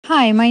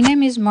Hi, my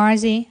name is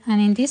Marzi,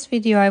 and in this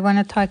video I want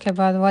to talk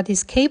about what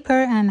is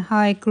caper and how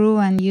I grew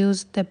and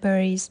used the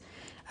berries.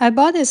 I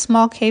bought a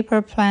small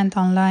caper plant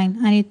online,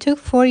 and it took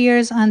 4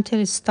 years until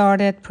it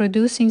started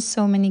producing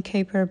so many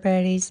caper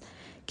berries.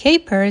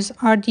 Capers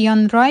are the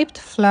unripe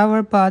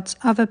flower buds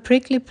of a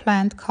prickly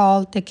plant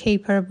called the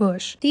caper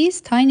bush.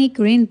 These tiny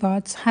green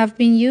buds have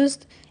been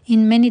used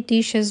in many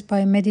dishes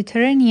by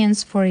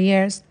Mediterraneans for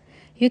years.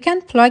 You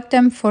can pluck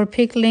them for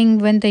pickling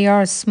when they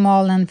are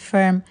small and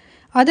firm.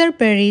 Other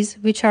berries,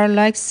 which are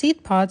like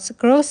seed pods,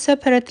 grow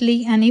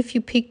separately, and if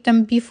you pick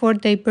them before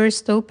they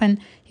burst open,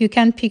 you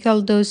can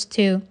pickle those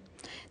too.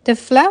 The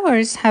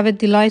flowers have a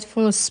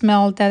delightful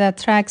smell that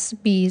attracts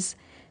bees.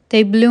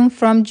 They bloom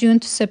from June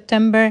to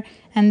September,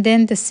 and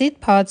then the seed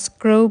pods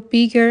grow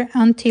bigger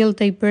until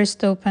they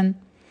burst open,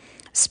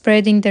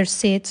 spreading their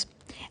seeds.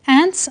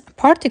 Ants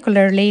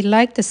particularly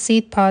like the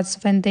seed pods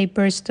when they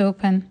burst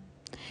open.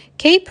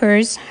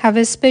 Capers have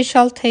a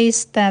special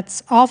taste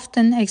that's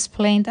often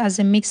explained as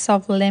a mix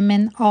of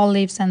lemon,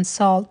 olives, and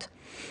salt.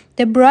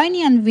 The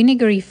briny and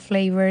vinegary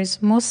flavors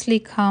mostly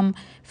come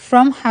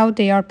from how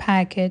they are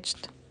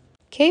packaged.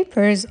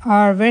 Capers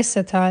are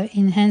versatile,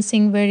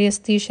 enhancing various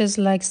dishes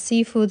like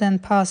seafood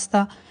and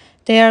pasta.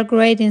 They are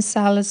great in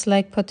salads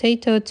like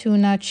potato,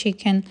 tuna,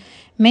 chicken,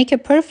 make a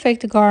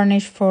perfect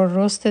garnish for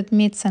roasted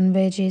meats and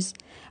veggies.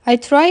 I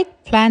tried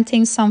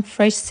planting some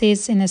fresh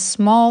seeds in a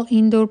small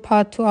indoor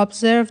pot to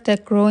observe the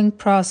growing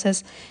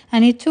process,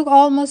 and it took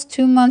almost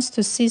 2 months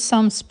to see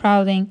some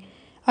sprouting.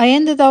 I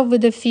ended up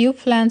with a few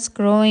plants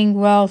growing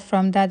well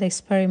from that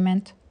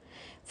experiment.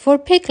 For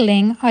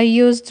pickling, I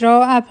used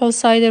raw apple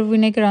cider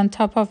vinegar on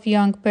top of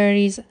young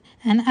berries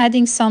and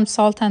adding some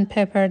salt and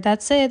pepper.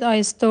 That's it.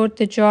 I stored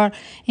the jar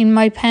in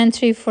my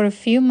pantry for a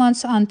few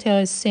months until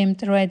it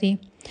seemed ready.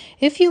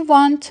 If you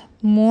want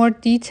more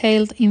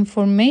detailed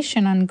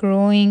information on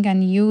growing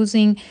and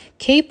using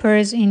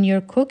capers in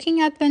your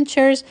cooking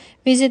adventures,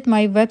 visit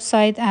my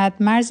website at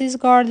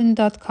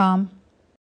marzisgarden.com.